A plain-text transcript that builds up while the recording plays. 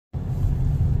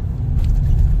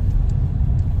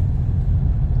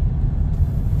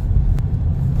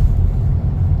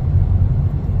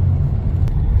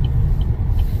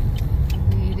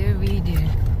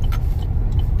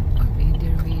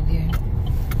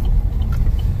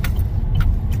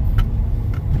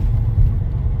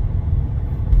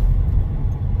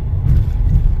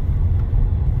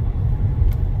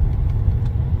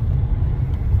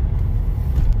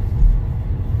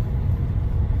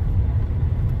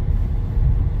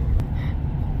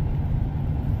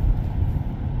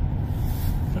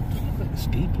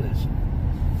ski place.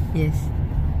 Yes.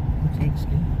 Okay.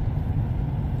 Ski.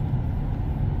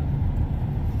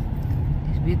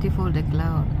 It's beautiful, the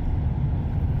cloud.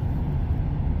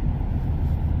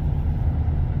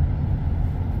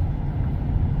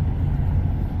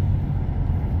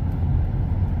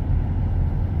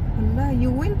 Allah,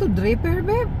 you went to Draper,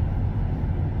 babe?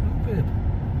 Oh, babe.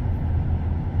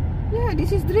 Yeah,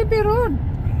 this is Draper Road.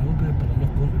 I know, babe, but I'm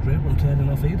not going to Draper. I'm turning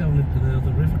off here down into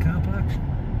the river car parks.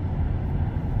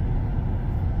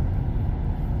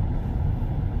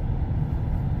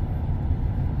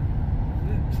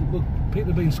 Yeah, see, look,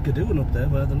 people have been skidooing up there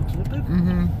by the looks of it, babe.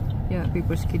 Yeah,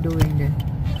 people skidooing there.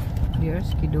 They are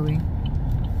skidooing.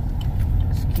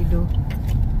 Skidoo.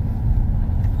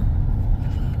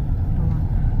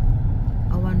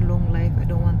 I want long life. I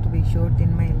don't want to be short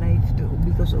in my life too,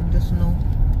 because of the snow.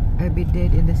 I'll be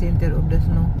dead in the center of the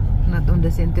snow, not on the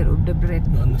center of the bread.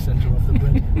 Not in the centre of the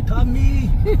bread.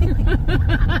 Tommy!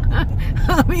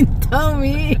 I mean,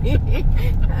 Tommy.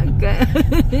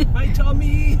 Hi,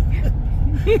 Tommy!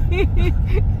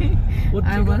 What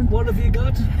have you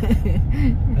got?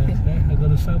 I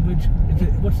got a sandwich.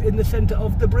 What's in the centre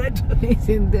of the bread? It's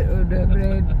in the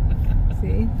bread.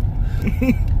 See?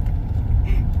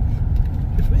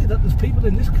 It's weird that there's people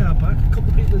in this car park, a couple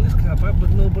of people in this car park, but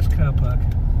no bus car park.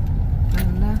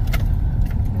 Allah,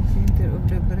 the center of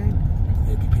the bread.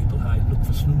 Maybe people hide, look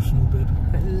for snoo, babe.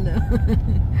 Allah.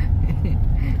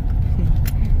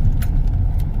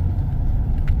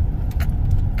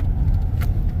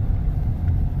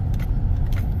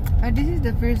 This is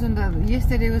the person that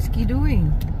yesterday was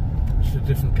skidooing. It's a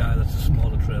different guy, that's a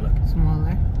smaller trailer.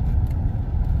 Smaller.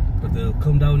 But they'll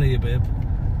come down here, babe.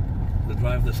 They'll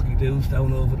drive the skidoos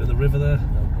down over to the river there.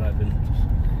 They'll drive in.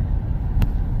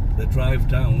 They drive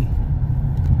down.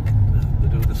 They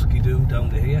do the skidoo down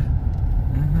to here.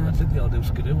 That's it, they all do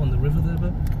skidoo on the river there,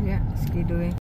 babe. Yeah, skidooing.